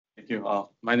you.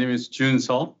 My name is Joon.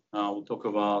 We'll talk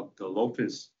about the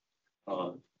LOPIS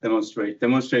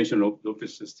demonstration of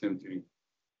LOPIS system.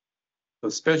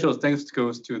 The special thanks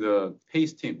goes to the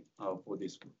PACE team for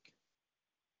this work.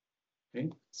 Okay,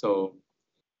 so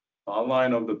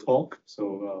outline of the talk.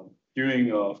 So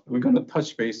we're going to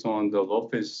touch base on the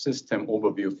LOPIS system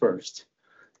overview first.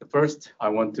 First, I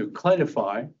want to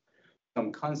clarify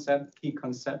some key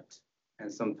concepts,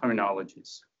 and some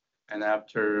terminologies. And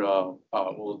after,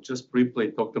 we'll just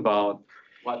briefly talk about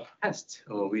what test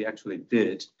we actually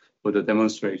did for the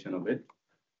demonstration of it.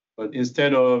 But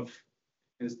instead of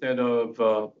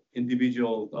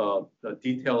individual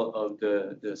detail of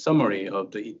the summary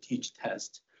of each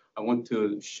test, I want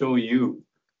to show you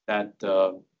that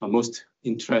the most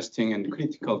interesting and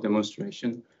critical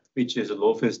demonstration, which is a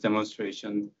LOPIS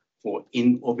demonstration for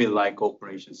in-orbit-like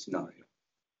operation scenario.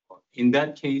 In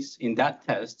that case, in that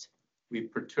test, we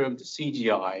perturbed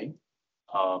CGI,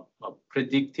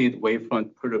 predicted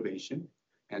wavefront perturbation,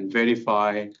 and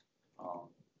verify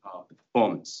the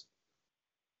performance.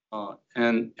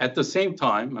 And at the same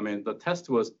time, I mean, the test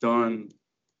was done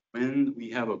when we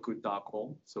have a good dark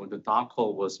hole. So the dark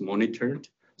hole was monitored.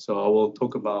 So I will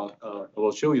talk about, I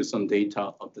will show you some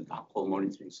data of the dark hole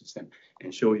monitoring system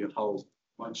and show you how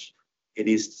much it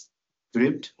is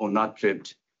dripped or not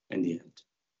dripped in the end.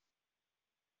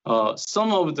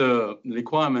 Some of the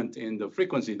requirement in the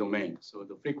frequency domain. So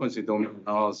the frequency domain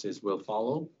analysis will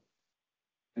follow.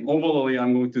 And overall,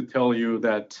 I'm going to tell you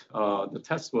that the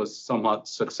test was somewhat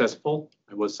successful.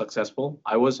 It was successful.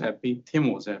 I was happy.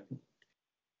 Tim was happy.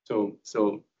 So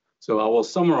I will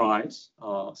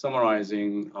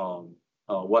summarizing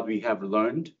what we have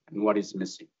learned and what is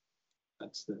missing.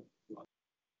 That's the one.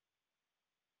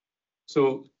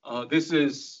 So this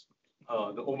is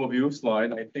the overview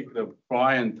slide. I think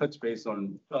Brian touched base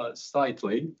on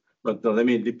slightly, but let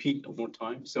me repeat one more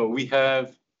time. So we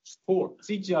have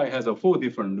CGI has four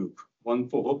different loops, one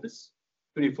for LOPIS,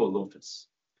 three for LOPIS.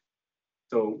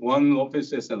 So one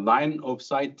LOPIS is a line of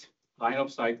sight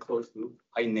closed loop.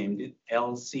 I named it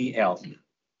LCL.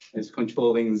 It's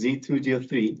controlling Z2,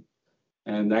 Z3,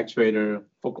 and actuator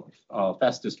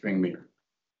faster string mirror.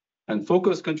 And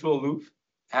focus control loop,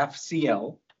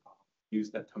 FCL, use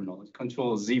that terminology,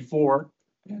 control Z4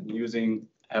 and using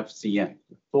FCM,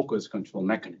 focus control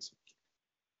mechanism.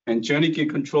 And journey key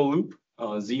control loop,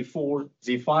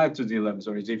 Z5 to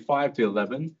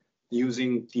Z11,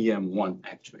 using DM1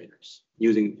 actuators,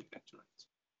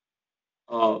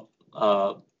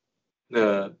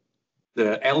 the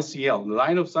LCL, the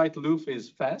line of sight loop is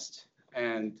fast,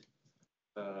 and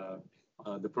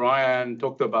the Brian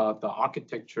talked about the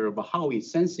architecture about how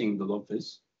he's sensing the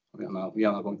LOPIS. We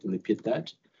are not going to repeat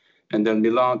that. And then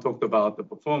Milan talked about the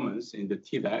performance in the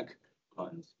TVAC.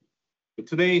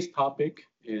 Today's topic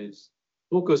is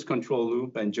focus control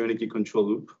loop and journey key control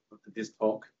loop of this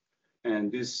talk.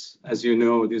 And this, as you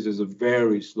know, this is a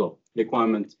very slow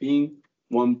requirement being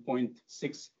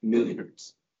 1.6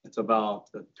 millihertz. It's about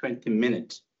 20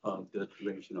 minutes of the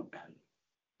duration of band.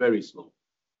 Very slow.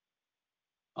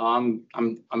 I'm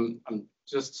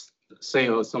just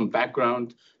say some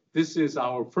background. This is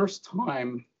our first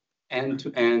time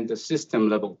end-to-end system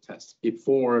level test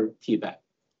before TVAC.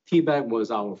 TVAC was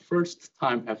our first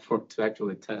time effort to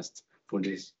actually test for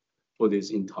this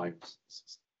entire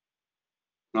system.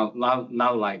 Not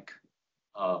like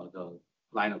the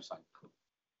line of sight.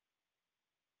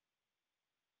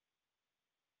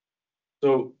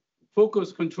 So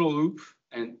focus control loop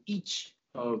and each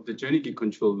of the journey key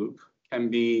control loop can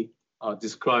be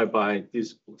described by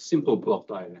this simple block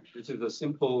diagram. This is a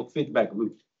simple feedback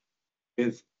loop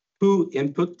with 2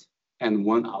 input and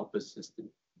 1 output system.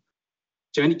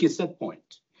 Journey key set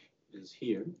point is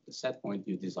here, the set point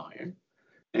you desire,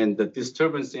 and the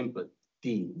disturbance input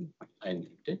D, I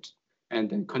named it, and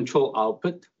then control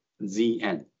output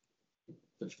ZN,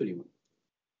 the 31.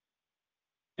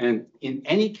 And in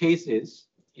any cases,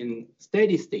 in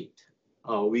steady state,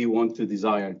 we want to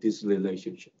desire this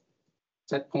relationship.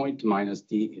 Set point minus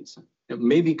D, it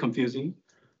may be confusing.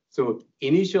 So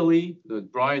initially,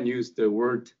 Brian used the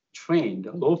word trained.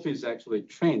 LOPIS actually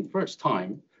trained first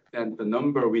time, and the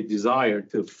number we desire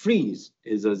to freeze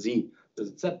is a Z.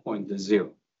 The set point is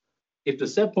 0. If the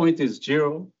set point is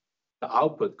 0, the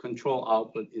output, control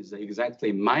output is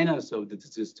exactly minus of the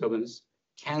disturbance,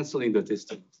 canceling the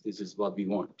distance. This is what we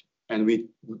want. And we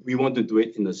want to do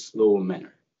it in a slow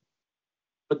manner.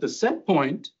 But the set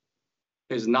point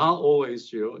is not always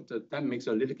 0. That makes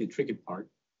a little bit tricky part.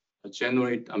 Asked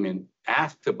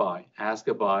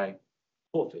by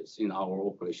LOPIS in our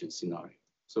operation scenario.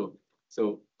 So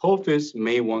LOPIS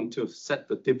may want to set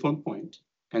the different point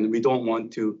and we don't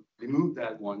want to remove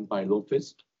that one by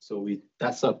low-fizz. So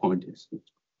that's our point is.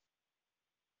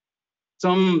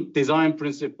 Some design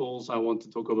principles I want to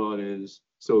talk about is,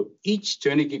 so each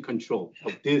journey key control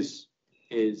of this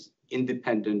is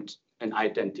independent and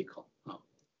identical.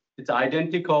 It's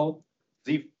identical.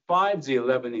 Z5,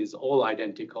 Z11 is all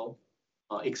identical,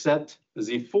 except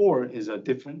Z4 is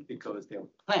different because their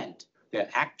plant, their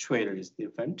actuator is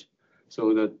different.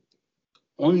 So that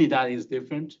only that is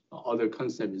different. Other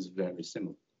concept is very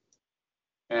similar.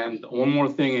 And one more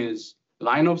thing is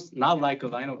not like a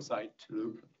line of sight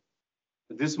loop.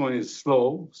 This one is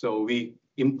slow, so we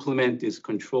implement this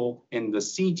control in the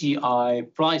CGI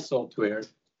fly software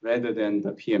rather than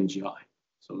the PMGI.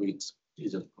 So it's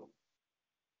just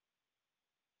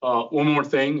one more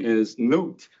thing is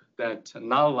note that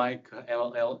not like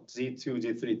LL, Z2,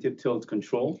 Z3 tip tilt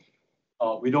control,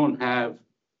 we don't have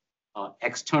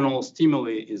external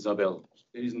stimuli is available.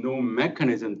 There is no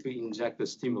mechanism to inject the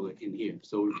stimuli in here,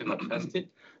 so we cannot test it.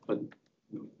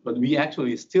 But we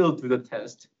actually still do the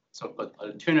test. So, but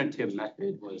alternative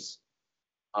method was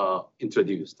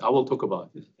introduced. I will talk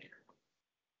about this later.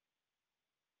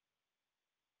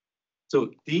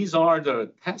 So these are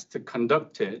the tests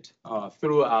conducted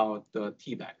throughout the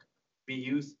TBAC. We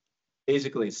use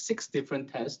basically 6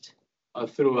 different tests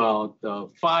throughout the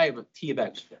 5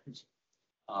 TBAC steps.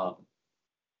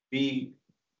 We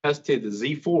tested the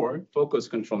Z4 focus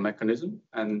control mechanism,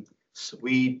 and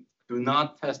we do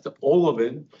not test all of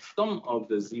it, but some of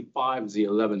the Z5,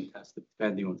 Z11 tests,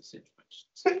 depending on the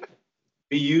situation.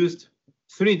 We used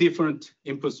 3 different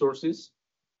input sources.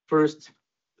 First,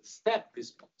 the step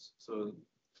response. So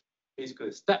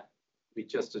basically, step, we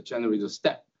just generate a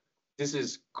step. This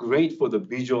is great for the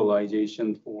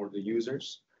visualization for the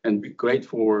users and great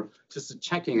for just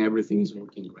checking everything is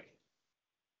working great.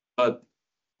 But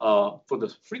for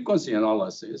the frequency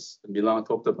analysis, Milan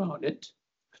talked about it.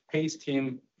 Pace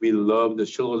team, we love the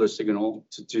shoulder signal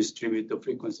to distribute the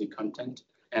frequency content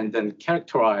and then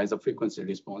characterize the frequency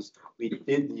response. We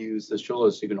did use the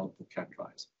shoulder signal to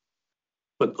characterize.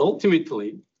 But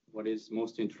ultimately, what is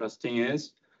most interesting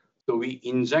is, so we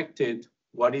injected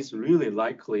what is really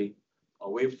likely a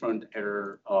wavefront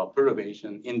error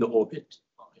perturbation in the orbit.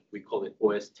 We call it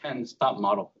OS10 stop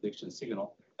model prediction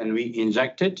signal, and we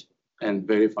inject it and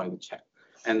verify the check.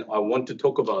 And I want to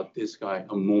talk about this guy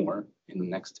more in the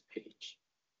next page.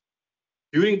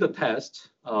 During the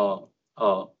test,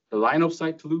 the line of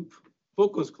sight loop,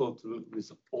 focus closed loop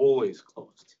is always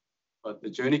closed, but the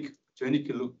journey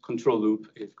control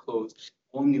loop is closed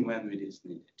only when it is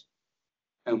needed.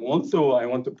 And also, I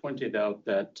want to point it out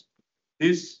that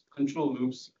this control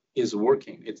loops is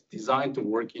working. It's designed to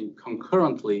working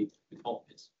concurrently with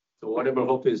Hopis. So whatever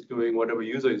Hopis is doing, whatever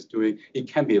user is doing, it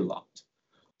can be locked.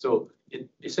 So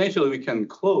essentially, we can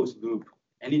close loop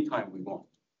anytime we want.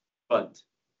 But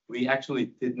we actually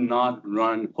did not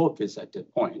run Hopis at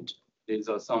that point. There's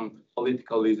some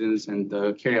political reasons and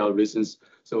carry-out reasons.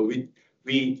 So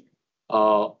we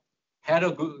had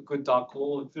a good dot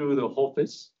call through the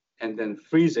Hopis and then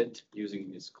freeze it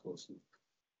using this closed loop.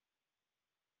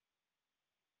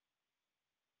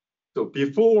 So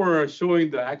before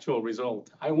showing the actual result,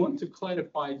 I want to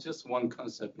clarify just one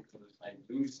concept because I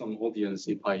lose some audience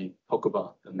if I talk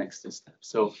about the next step.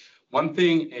 So one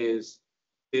thing is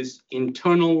this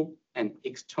internal and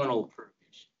external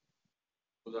perturbation.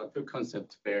 Those are 2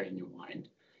 concepts to bear in your mind.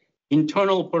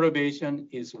 Internal perturbation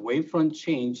is wavefront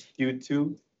change due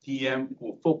to DM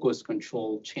or focus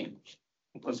control change,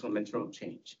 focus control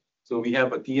change. So we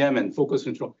have a DM and focus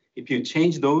control. If you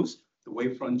change those, the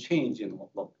wavefront change in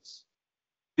all of this.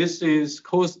 This is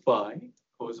caused by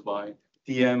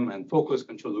DM and focus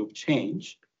control loop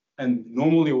change. And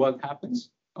normally what happens,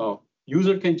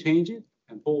 user can change it,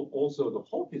 and also the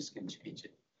Hopis can change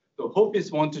it. So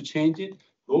Hopis want to change it,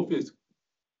 Hopis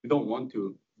we don't want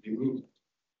to remove it.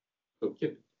 So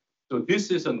keep it. So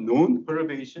this is a known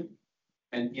perturbation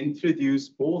and introduce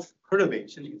both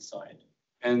perturbation inside.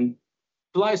 And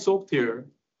Fly software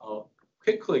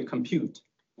quickly compute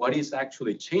what is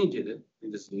actually changed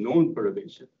in this known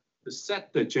perturbation to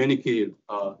set the journey key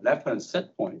reference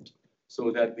set point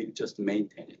so that we just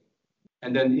maintain it.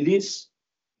 And then it is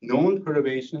known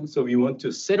perturbation, so we want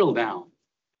to settle down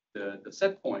the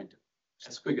set point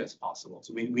as quick as possible.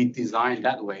 So we design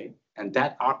that way, and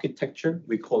that architecture,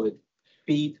 we call it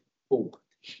feed forward,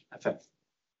 FF.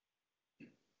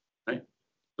 Right?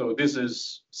 So this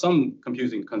is some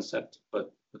confusing concept,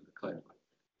 but clarify.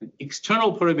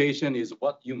 External perturbation is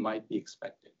what you might be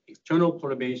expected. External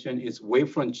perturbation is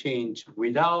wavefront change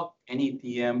without any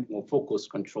DM or focus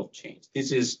control change.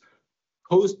 This is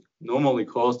normally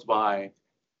caused by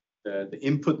the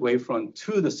input wavefront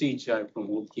to the CGI from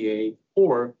OTA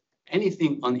or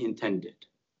anything unintended.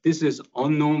 This is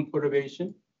unknown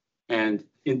perturbation and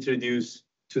introduced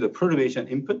to the perturbation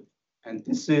input. And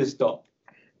this is the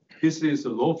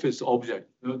Lopez object.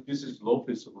 This is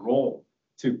Lopez role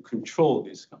to control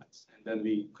these guys. And then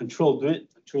we control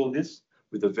this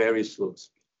with a very slow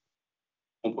speed,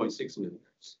 1.6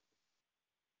 millimeters.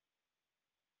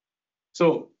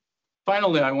 So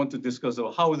finally, I want to discuss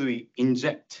how do we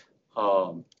inject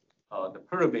the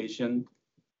perturbation,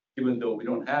 even though we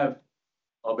don't have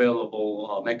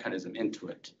available mechanism into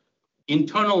it.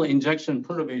 Internal injection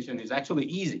perturbation is actually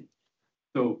easy.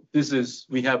 So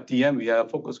we have DM, we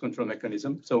have focus control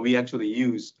mechanism. So we actually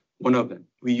use one of them.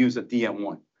 We use a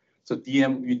DM1. So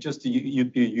you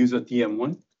use a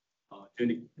DM1.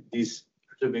 This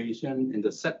perturbation in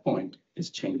the set point is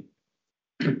changing.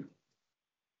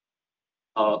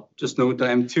 Just note the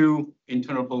M2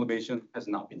 internal perturbation has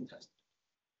not been tested.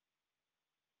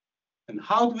 And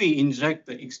how do we inject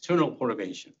the external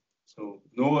perturbation? So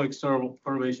no external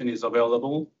perturbation is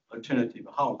available. Alternative,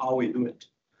 how we do it?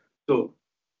 So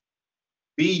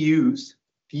we use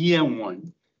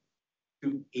DM1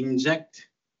 to inject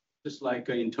just like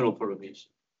an internal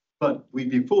perturbation. But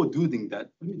before doing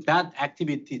that, that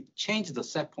activity changed the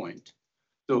set point.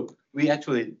 So we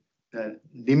actually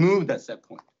remove that set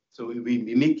point. So we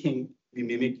mimicking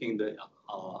the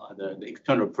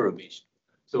external perturbation.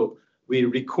 So we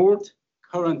record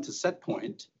current set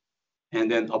point and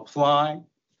then apply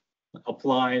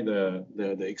the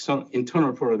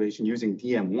internal perturbation using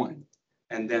DM1.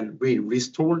 And then we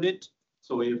restored it.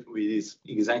 So it is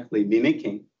exactly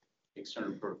mimicking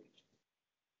external perturbation.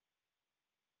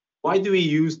 Why do we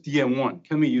use DM1?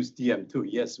 Can we use DM2?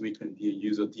 Yes, we can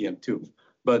use a DM2,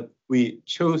 but we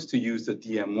chose to use the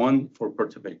DM1 for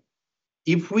perturbation.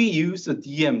 If we use the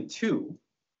DM2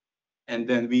 and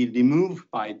then we remove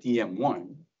by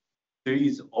DM1, there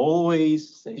is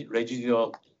always a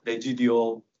residual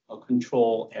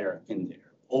control error in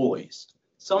there, always.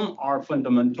 Some are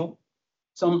fundamental,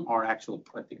 some are actual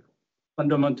practical.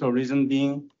 Fundamental reason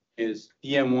being is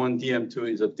DM1,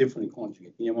 DM2 is a different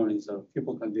conjugate. DM1 is a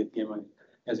triple conjugate, DM1,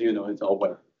 as you know, it's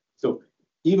aware. So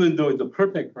even though it's a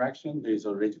perfect fraction, there is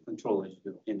a control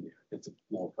residue in there. It's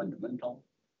more fundamental.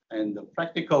 And the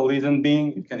practical reason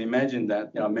being, you can imagine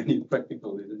that there are many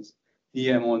practical reasons.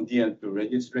 DM1, DM2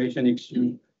 registration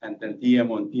issue, and then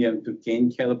DM1, DM2 gain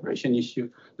calibration issue.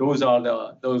 Those are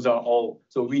all.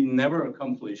 So we never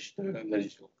accomplished the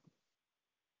residual.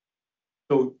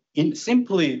 So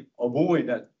simply avoid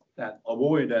that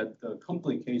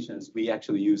complications, we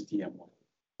actually use DM1.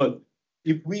 But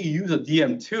if we use a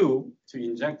DM2 to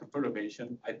inject the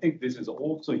perturbation, I think this is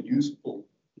also useful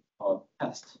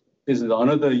test. This is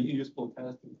another useful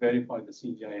test to verify the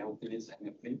CGI healthiness and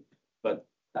everything, but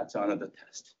that's another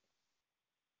test.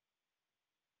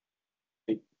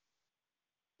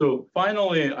 So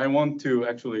finally, I want to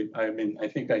actually, I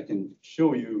think I can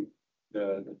show you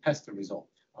the test result.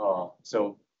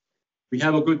 So we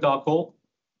have a good dark hole,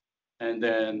 and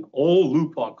then all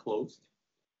loop are closed.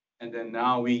 And then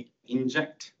now we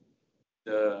inject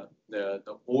the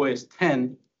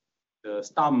OS10, the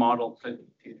star model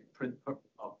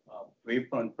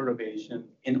wavefront perturbation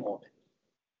in orbit.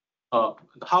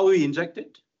 How we inject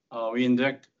it? We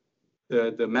inject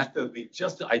the method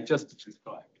I just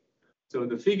described. So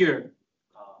the figure,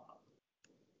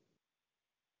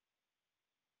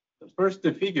 the first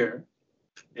figure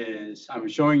is I'm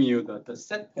showing you the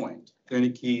set point, journey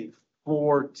key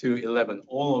 4 to 11,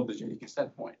 all of the journey key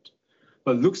set point.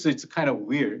 But it's kind of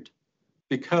weird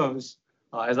because,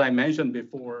 as I mentioned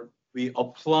before, we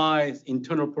apply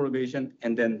internal perturbation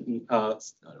and then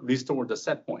restore the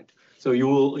set point. So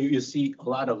you see a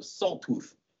lot of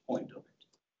sawtooth point of it.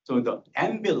 So the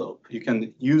envelope, you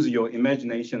can use your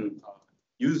imagination,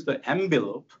 use the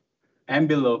envelope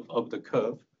of the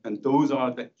curve, and those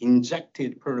are the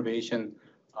injected perturbation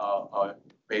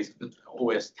based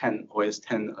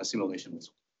OS10 simulation.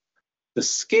 The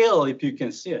scale, if you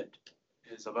can see it,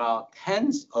 is about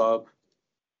tens of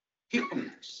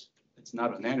picometers. It's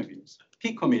not a nanometers,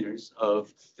 picometers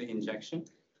of the injection.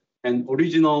 And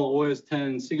original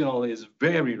OS10 signal is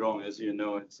very long, as you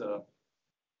know.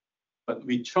 But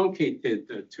we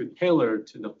truncated to tailor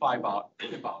to the 5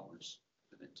 hours.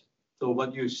 So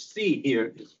what you see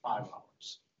here is 5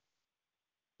 hours.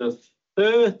 The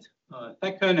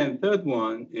second and third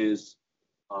one is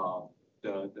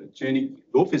the journey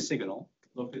low-phase signal,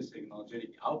 journey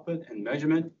output and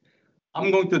measurement. I'm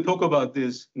going to talk about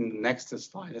this in the next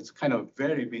slide. It's kind of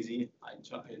very busy. I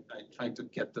try to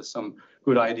get some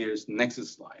good ideas next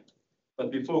slide. But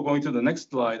before going to the next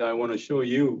slide, I want to show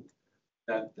you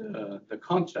the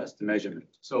contrast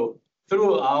measurement. So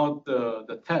throughout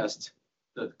the test,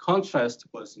 the contrast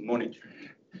was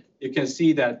monitored. You can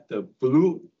see that the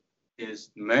blue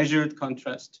is measured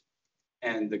contrast,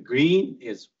 and the green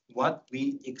is what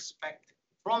we expect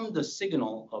from the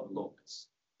signal of Lopez.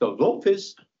 The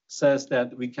Lopez says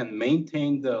that we can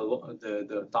maintain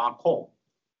the dark hole.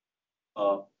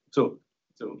 So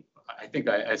I think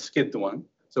I skipped one.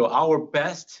 So our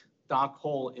best dark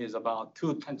hole is about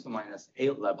 2 ×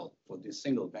 10⁻⁸ level for this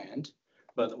single band.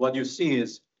 But what you see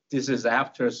is this is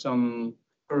after some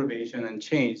perturbation and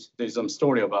change. There's some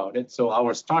story about it. So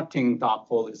our starting dark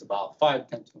hole is about 5 ×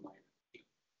 10⁻⁸.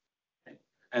 Okay.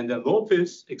 And the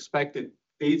Lopez expected,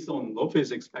 based on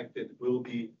Lopez expected, will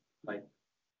be like,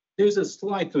 there's a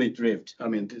slightly drift. I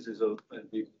mean, this is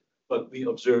but we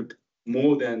observed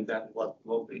more than that what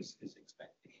Lopez is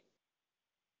expecting.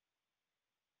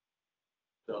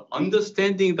 So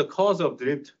understanding the cause of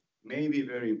drift may be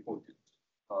very important,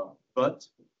 but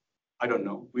I don't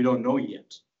know. We don't know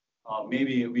yet.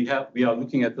 Maybe we are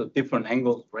looking at the different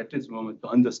angles right at this moment to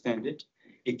understand it.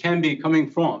 It can be coming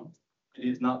from, it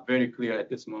is not very clear at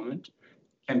this moment.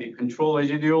 It can be control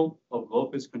residual of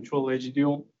Lopez control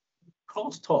residual,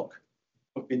 crosstalk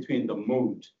between the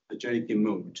mode, the Jernicke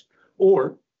mode,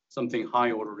 or something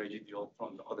high order residual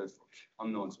from the other source,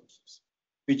 unknown sources,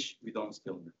 which we don't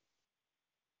still know.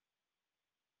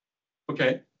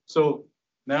 Okay, so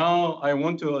now I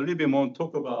want to a little bit more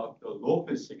talk about the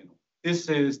Lopez signal. This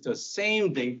is the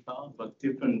same data, but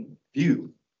different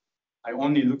view. We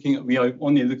are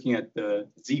only looking at the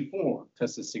Z4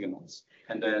 tested signals.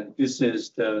 And then this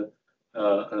is so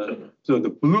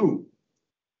the blue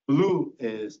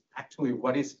is actually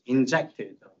what is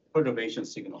injected, perturbation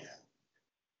signal.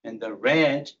 And the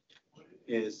red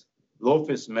is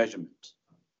Lopez measurement.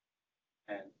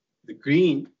 And the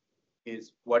green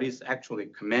is what is actually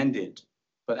commanded,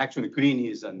 but actually green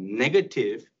is a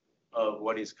negative of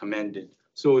what is commanded.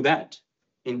 So that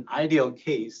in ideal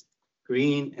case,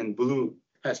 green and blue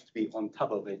has to be on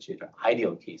top of each other.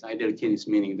 Ideal case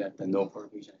meaning that the no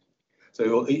perturbation. So it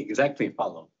will exactly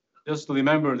follow. Just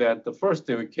remember that the first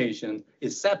equation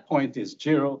is set point is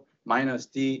 0 minus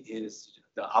D is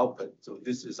the output. So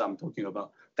this is, I'm talking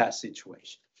about that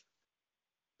situation.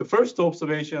 The first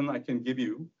observation I can give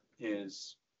you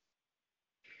is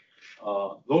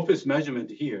Lopez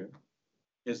measurement here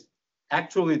is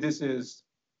actually this is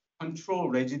control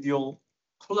residual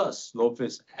plus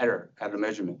Lopez error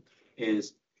measurement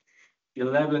is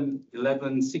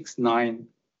 1169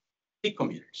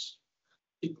 picometers.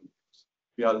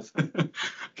 We are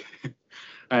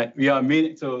we are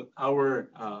meeting. So our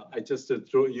I just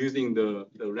draw using the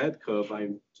red curve.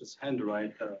 I just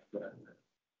handwrite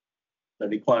the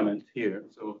requirement here.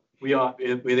 So we are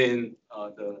within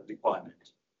the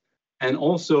requirement. And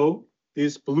also,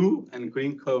 this blue and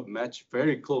green curve match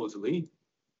very closely,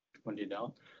 pointed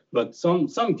out. But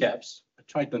some gaps, I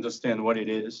try to understand what it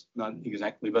is, not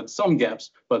exactly, but some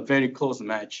gaps, but very close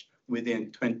match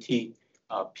within 20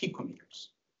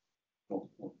 picometers.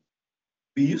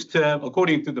 We used to have,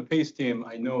 according to the PACE team,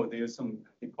 I know there's some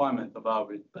requirement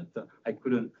about it, but I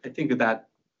couldn't, I think that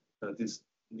this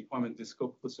requirement, this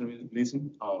scope for some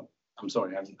reason, I'm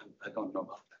sorry, I don't know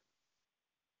about that.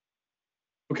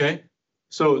 Okay.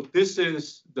 So this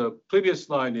is the previous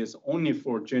slide is only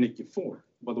for Jernicke 4,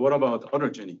 but what about other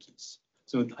Jernickes?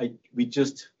 So we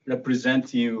just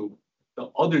represent you the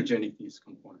other Jernicke's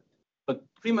component, but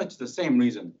pretty much the same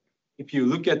reason. If you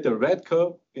look at the red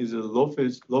curve is a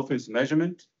Lopez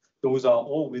measurement. Those are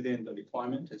all within the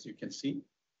requirement, as you can see.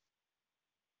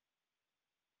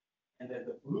 And then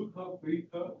the blue curve, green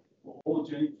curve, all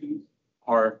Jernickes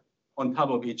are on top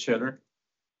of each other,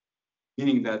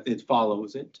 meaning that it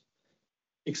follows it.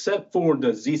 Except for the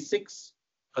Z6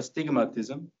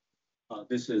 astigmatism,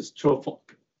 this is trophon.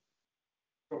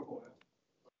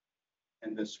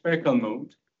 And the spherical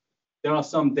mode, there are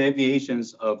some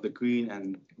deviations of the green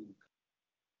and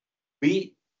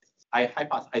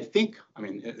I think, I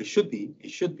mean, it should be,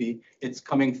 it's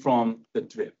coming from the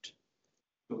drift.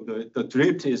 So the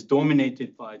drift is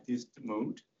dominated by this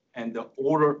mode and the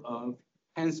order of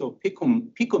tens of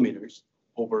picometers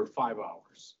over 5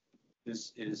 hours.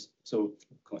 This is so.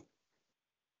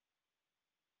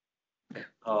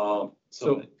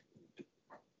 So,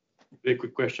 very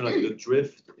quick question: like the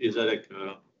drift, is that like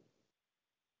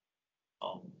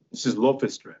this is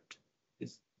Lopez drift.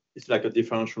 It's like a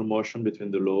differential motion between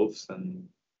the lobes and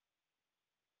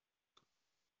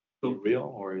the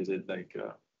real, or is it like?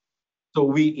 So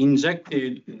we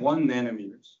injected 1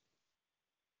 nanometers.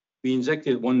 We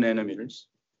injected 1 nanometers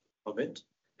of it,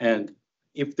 and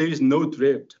if there is no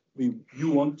drift,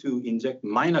 you want to inject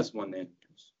 -1 nanometer.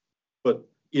 But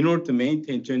in order to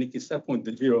maintain Jernicke set point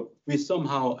to 0, we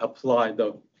somehow apply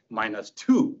the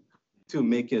 -2 to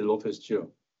make it locus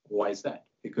 0. Why is that?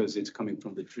 Because it's coming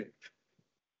from the drift.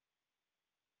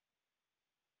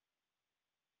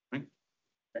 Right?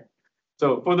 Okay.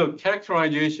 So for the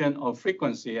characterization of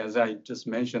frequency, as I just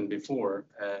mentioned before,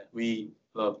 we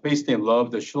basically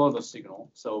love the Schroeder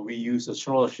signal. So we use the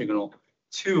Schroeder signal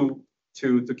to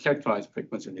characterize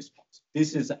frequency response.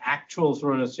 This is actual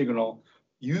Schroeder signal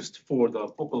used for the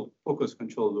focus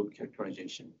control loop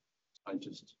characterization.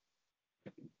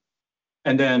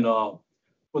 And then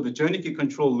for the Jernicke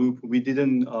control loop, we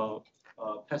didn't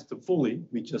test it fully.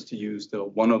 We just used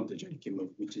one of the Jernicke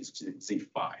loop, which is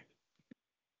Z5.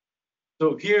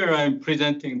 So here I'm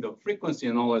presenting the frequency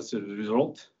analysis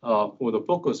result for the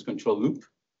focus control loop,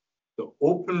 the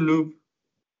open loop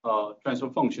transfer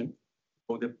function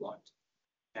for the plot,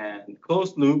 and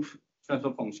closed loop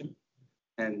transfer function,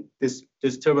 and this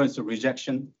disturbance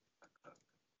rejection.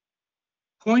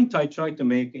 Point I tried to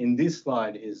make in this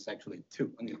slide is actually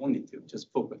two, only two,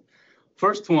 just focus.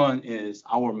 First one is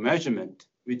our measurement,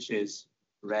 which is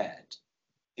red,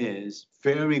 is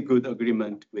very good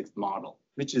agreement with model,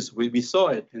 which is we saw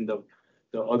it in the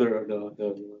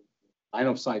line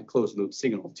of sight closed loop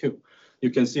signal too.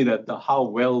 You can see that how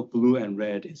well blue and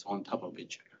red is on top of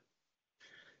each other.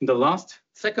 And the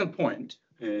second point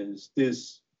is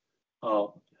this.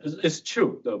 It's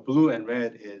true, the blue and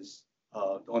red is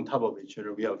on top of each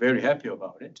other. We are very happy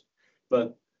about it.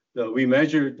 But we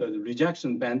measured the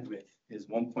rejection bandwidth is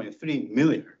 1.3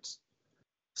 millihertz.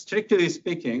 Strictly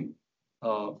speaking,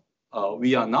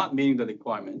 we are not meeting the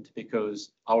requirement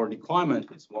because our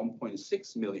requirement is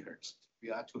 1.6 millihertz. We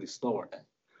are actually slower than.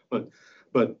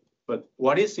 But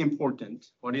what is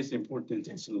important? What is important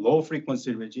is low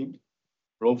frequency regime,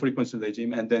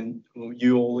 and then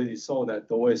you already saw that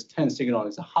the OS10 signal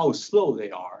is how slow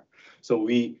they are. So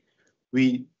we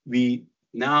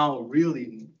now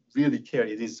really care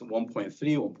it is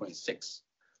 1.3, 1.6.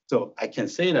 So I can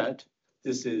say that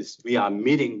we are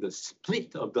meeting the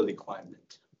split of the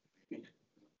requirement.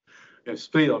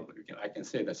 I can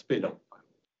say the split of.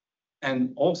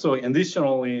 And also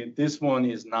additionally, this one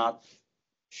is not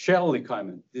shell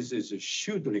requirement. This is a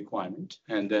should requirement.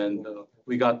 And then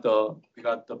we got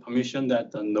the permission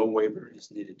that no waiver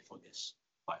is needed for this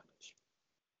violation.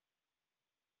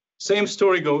 Same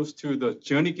story goes to the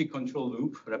Jernicke control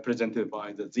loop represented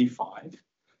by the Z5.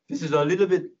 This is a little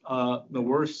bit the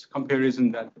worst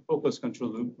comparison that the focus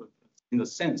control loop, but in a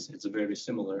sense, it's a very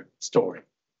similar story.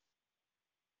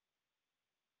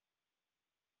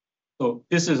 So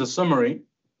this is a summary.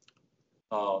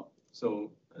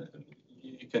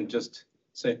 You can just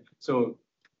say, so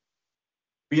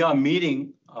we are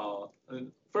meeting,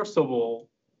 first of all,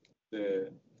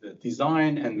 the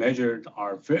design and measured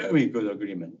are very good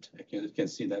agreement. You can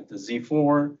see that the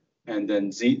Z4 and then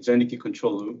Jernicke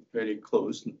control loop very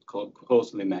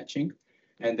closely matching.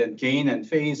 And then gain and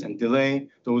phase and delay,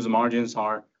 those margins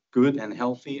are good and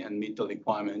healthy and meet the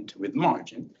requirement with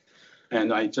margin.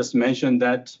 And I just mentioned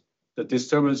that the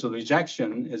disturbance of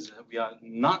rejection is we are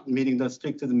not meeting the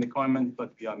strict requirement,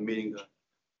 but we are meeting the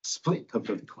split of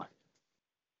the requirement.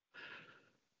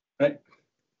 Right?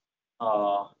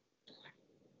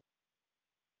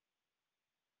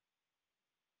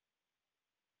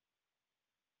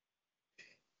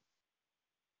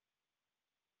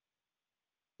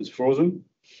 It's frozen.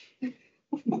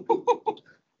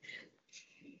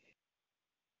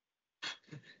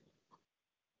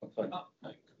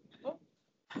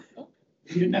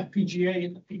 In FPGA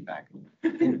in the feedback.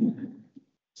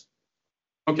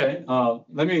 Okay,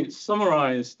 let me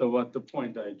summarize what the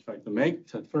point I tried to make.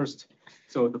 First,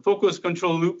 so the focus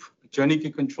control loop,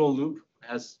 Jernicke control loop,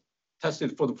 has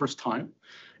tested for the first time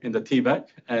in the TVAC,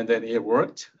 and then it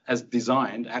worked as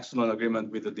designed, excellent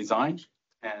agreement with the design,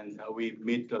 and we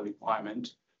meet the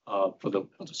requirement for the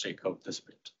sake of the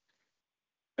split.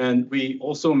 And we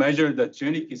also measured that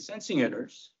Jernicke sensing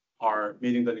errors are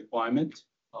meeting the requirement,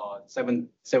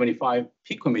 775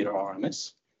 picometer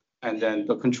RMS, and then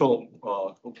the control,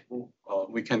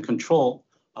 we can control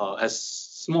as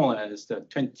small as the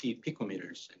 20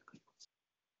 picometers.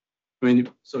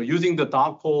 So using the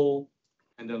dark hole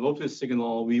and the lotus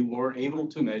signal, we were able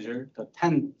to measure the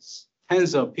tens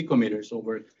of picometers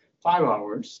over 5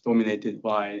 hours, dominated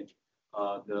by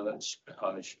the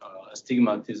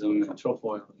astigmatism and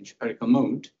tropoid in spherical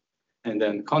mode, and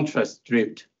then contrast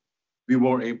drift. We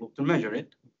were able to measure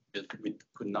it, but we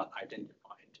could not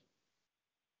identify it.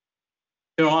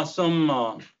 There are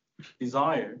some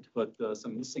desired, but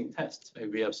some missing tests.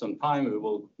 If we have some time,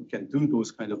 we can do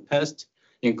those kind of tests,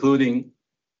 including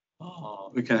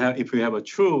we can have, if we have a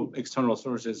true external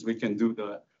sources, we can do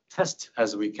the test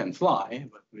as we can fly,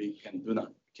 but we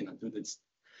cannot do this.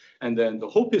 And then the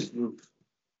Hopis loop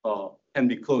can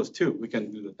be closed too. We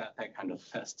can do that kind of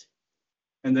test.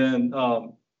 And then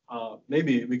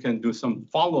maybe we can do some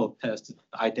follow-up tests to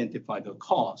identify the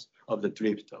cause of the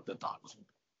drift of the dot.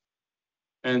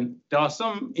 And there are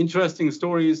some interesting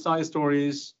stories, side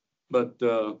stories, but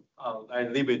I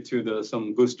leave it to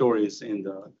some good stories in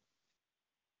the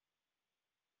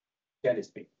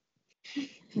Gettysburg.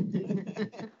 All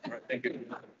right, thank you.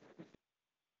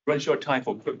 Run short time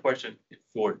for quick question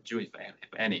for Joon,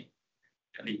 if any.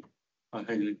 Lee.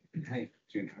 Hi,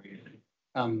 Joon, how are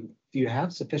you? Do you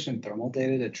have sufficient thermal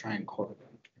data to try and correlate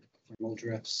thermal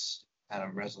drifts at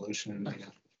a resolution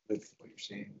with what you're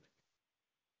seeing?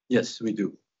 Yes, we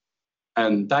do.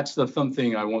 And that's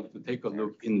something I want to take a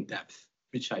look in depth,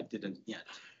 which I didn't yet.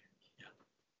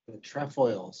 The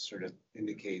trefoil sort of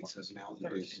indicates as an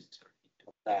altitude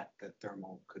that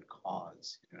thermal could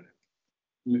cause. You know,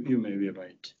 You may be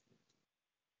right.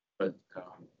 But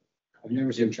I've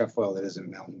never seen trefoil that isn't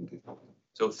mountain.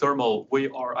 So thermal, we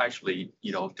are actually,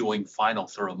 doing final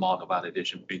thermal model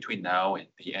validation between now and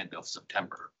the end of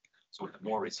September. So with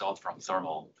more results from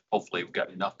thermal, hopefully we've got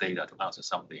enough data to answer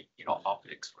some of the,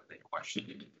 optics related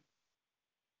question.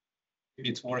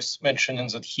 It's worth mentioning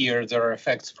that here there are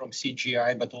effects from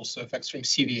CGI, but also effects from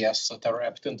CVS that are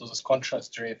wrapped into this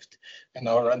contrast drift. And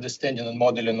our understanding and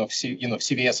modeling of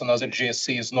CVS and other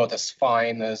GSC is not as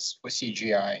fine as for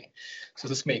CGI. So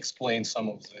this may explain some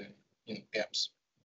of the gaps.